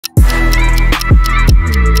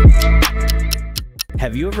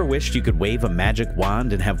Have you ever wished you could wave a magic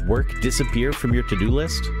wand and have work disappear from your to-do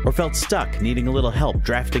list? Or felt stuck needing a little help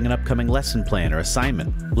drafting an upcoming lesson plan or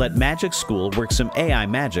assignment? Let MagicSchool work some AI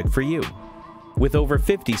magic for you. With over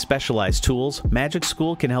 50 specialized tools,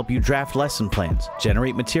 MagicSchool can help you draft lesson plans,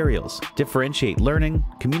 generate materials, differentiate learning,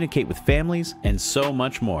 communicate with families, and so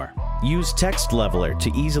much more. Use Text Leveler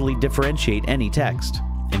to easily differentiate any text,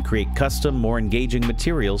 and create custom, more engaging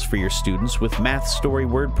materials for your students with math story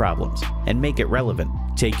word problems, and make it relevant.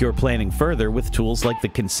 Take your planning further with tools like the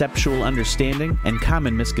Conceptual Understanding and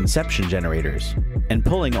Common Misconception Generators. And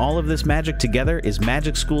pulling all of this magic together is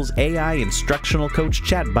MagicSchool's AI instructional coach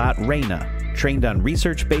chatbot, Raina, trained on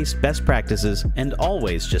research-based best practices and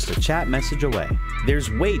always just a chat message away. There's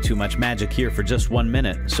way too much magic here for just 1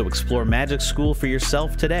 minute, so explore MagicSchool for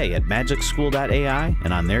yourself today at magicschool.ai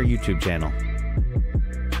and on their YouTube channel.